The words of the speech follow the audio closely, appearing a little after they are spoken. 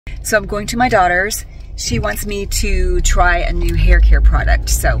So I'm going to my daughter's. She wants me to try a new hair care product.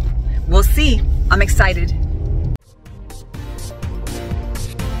 So we'll see. I'm excited.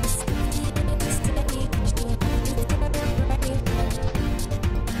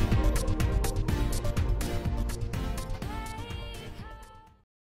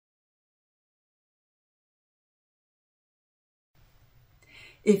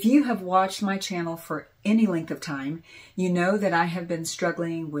 If you have watched my channel for any length of time, you know that I have been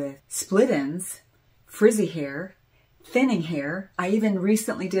struggling with split ends, frizzy hair, thinning hair. I even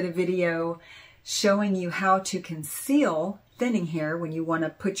recently did a video showing you how to conceal thinning hair when you want to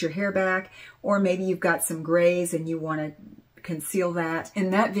put your hair back, or maybe you've got some grays and you want to conceal that.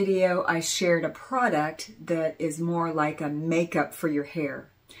 In that video, I shared a product that is more like a makeup for your hair.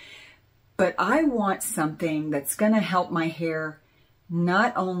 But I want something that's going to help my hair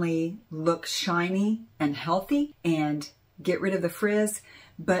not only look shiny and healthy and get rid of the frizz,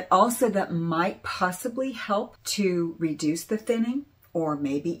 but also that might possibly help to reduce the thinning, or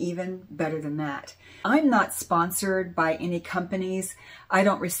maybe even better than that. I'm not sponsored by any companies. I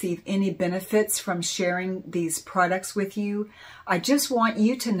don't receive any benefits from sharing these products with you. I just want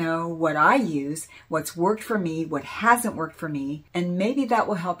you to know what I use, what's worked for me, what hasn't worked for me, and maybe that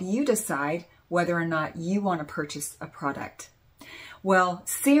will help you decide whether or not you want to purchase a product. Well,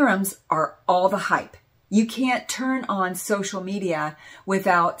 serums are all the hype. You can't turn on social media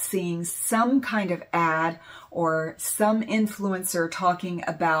without seeing some kind of ad or some influencer talking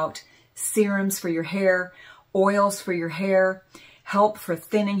about serums for your hair, oils for your hair, help for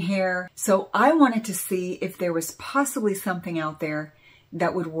thinning hair. So I wanted to see if there was possibly something out there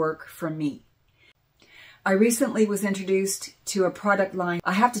that would work for me. I recently was introduced to a product line.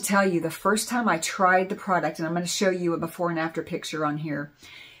 I have to tell you, the first time I tried the product, and I'm going to show you a before and after picture on here,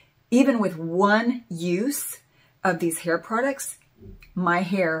 even with one use of these hair products, my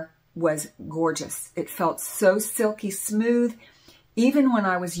hair was gorgeous. It felt so silky smooth. Even when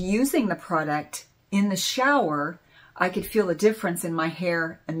I was using the product in the shower, I could feel a difference in my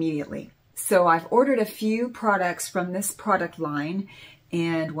hair immediately. So I've ordered a few products from this product line,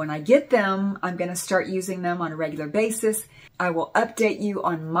 and when I get them, I'm going to start using them on a regular basis. I will update you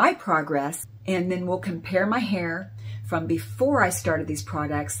on my progress, and then we'll compare my hair from before I started these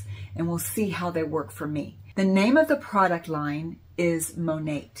products, and we'll see how they work for me. The name of the product line is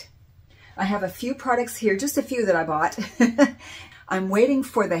Monate. I have a few products here, just a few that I bought. I'm waiting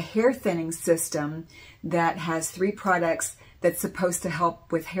for the hair thinning system that has 3 products that's supposed to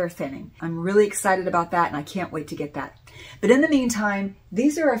help with hair thinning. I'm really excited about that, and I can't wait to get that. But in the meantime,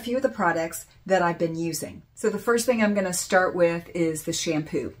 these are a few of the products that I've been using. So the first thing I'm going to start with is the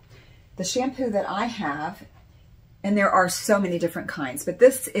shampoo. The shampoo that I have, and there are so many different kinds, but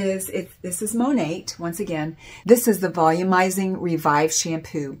this is Monate. Once again, this is the Volumizing Revive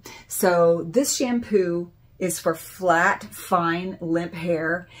shampoo. So this shampoo is for flat, fine, limp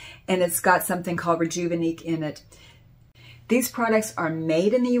hair, and it's got something called Rejuvenate in it. These products are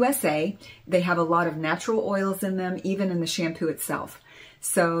made in the USA. They have a lot of natural oils in them, even in the shampoo itself.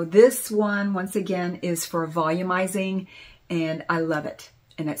 So this one, once again, is for volumizing, and I love it.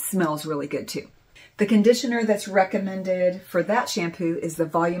 And it smells really good too. The conditioner that's recommended for that shampoo is the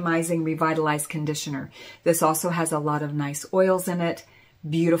Volumizing Revitalized Conditioner. This also has a lot of nice oils in it.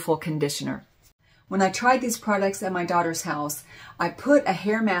 Beautiful conditioner. When I tried these products at my daughter's house, I put a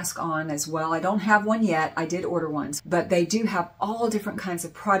hair mask on as well. I don't have one yet. I did order ones, but they do have all different kinds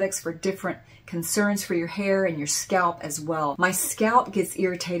of products for different concerns for your hair and your scalp as well. My scalp gets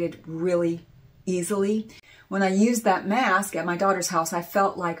irritated really easily. When I used that mask at my daughter's house, I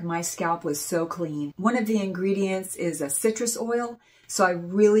felt like my scalp was so clean. One of the ingredients is a citrus oil, so I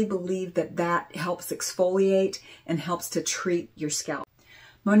really believe that that helps exfoliate and helps to treat your scalp.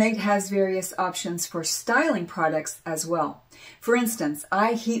 Monate has various options for styling products as well. For instance,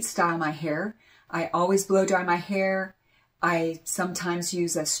 I heat style my hair. I always blow dry my hair. I sometimes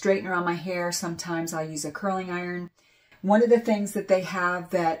use a straightener on my hair. Sometimes I use a curling iron. One of the things that they have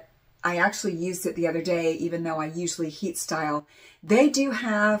that I actually used it the other day, even though I usually heat style, they do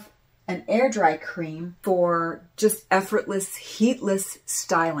have an air dry cream for just effortless, heatless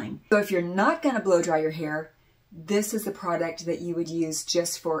styling. So if you're not going to blow dry your hair, this is the product that you would use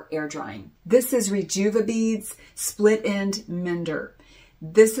just for air drying. This is Rejuvabeads Split End Mender.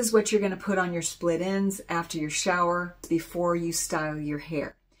 This is what you're going to put on your split ends after your shower before you style your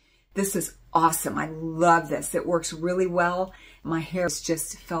hair. This is awesome. I love this. It works really well. My hair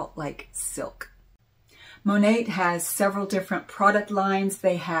just felt like silk. Monate has several different product lines.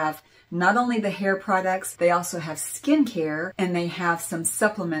 They have not only the hair products, they also have skincare, and they have some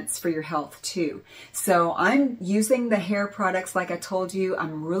supplements for your health too. So I'm using the hair products like I told you.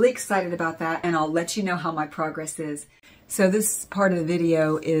 I'm really excited about that, and I'll let you know how my progress is. So this part of the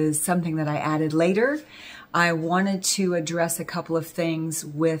video is something that I added later. I wanted to address a couple of things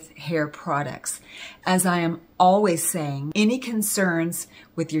with hair products. As I am always saying, any concerns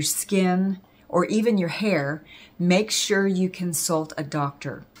with your skin or even your hair, make sure you consult a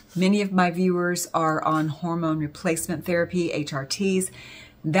doctor. Many of my viewers are on hormone replacement therapy, HRTs.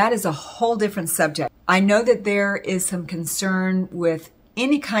 That is a whole different subject. I know that there is some concern with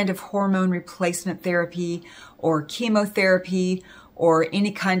any kind of hormone replacement therapy or chemotherapy or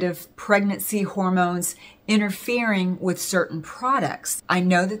any kind of pregnancy hormones interfering with certain products. I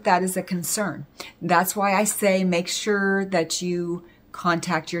know that that is a concern. That's why I say make sure that you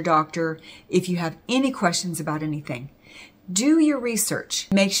contact your doctor if you have any questions about anything. Do your research.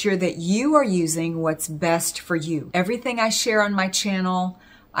 Make sure that you are using what's best for you. Everything I share on my channel,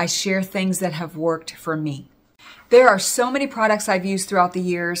 I share things that have worked for me. There are so many products I've used throughout the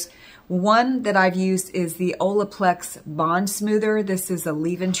years. One that I've used is the Olaplex Bond Smoother. This is a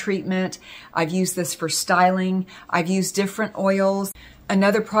leave-in treatment. I've used this for styling. I've used different oils.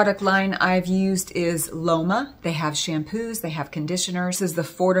 Another product line I've used is Loma. They have shampoos, they have conditioners. This is the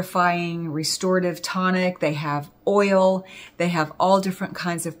Fortifying Restorative Tonic. They have oil. They have all different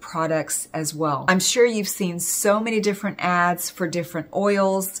kinds of products as well. I'm sure you've seen so many different ads for different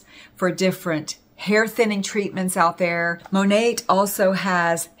oils, for different hair thinning treatments out there. Monat also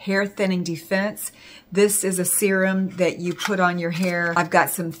has hair thinning defense. This is a serum that you put on your hair. I've got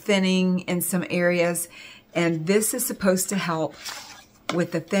some thinning in some areas, and this is supposed to help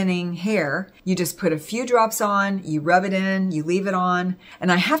with the thinning hair. You just put a few drops on, you rub it in, you leave it on.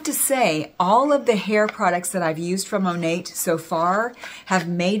 And I have to say, all of the hair products that I've used from Monat so far have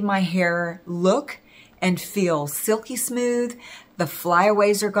made my hair look and feel silky smooth. The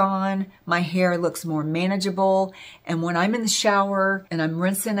flyaways are gone. My hair looks more manageable. And when I'm in the shower and I'm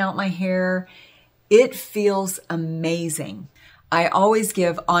rinsing out my hair, it feels amazing. I always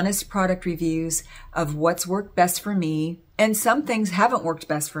give honest product reviews of what's worked best for me, and some things haven't worked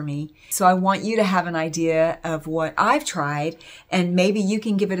best for me. So I want you to have an idea of what I've tried, and maybe you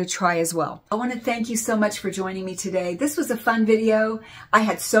can give it a try as well. I want to thank you so much for joining me today. This was a fun video. I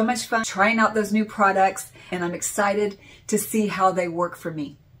had so much fun trying out those new products, and I'm excited to see how they work for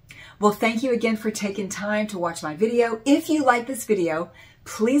me. Well, thank you again for taking time to watch my video. If you like this video,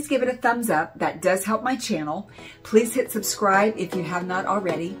 please give it a thumbs up. That does help my channel. Please hit subscribe if you have not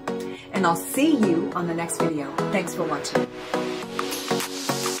already. And I'll see you on the next video. Thanks for watching.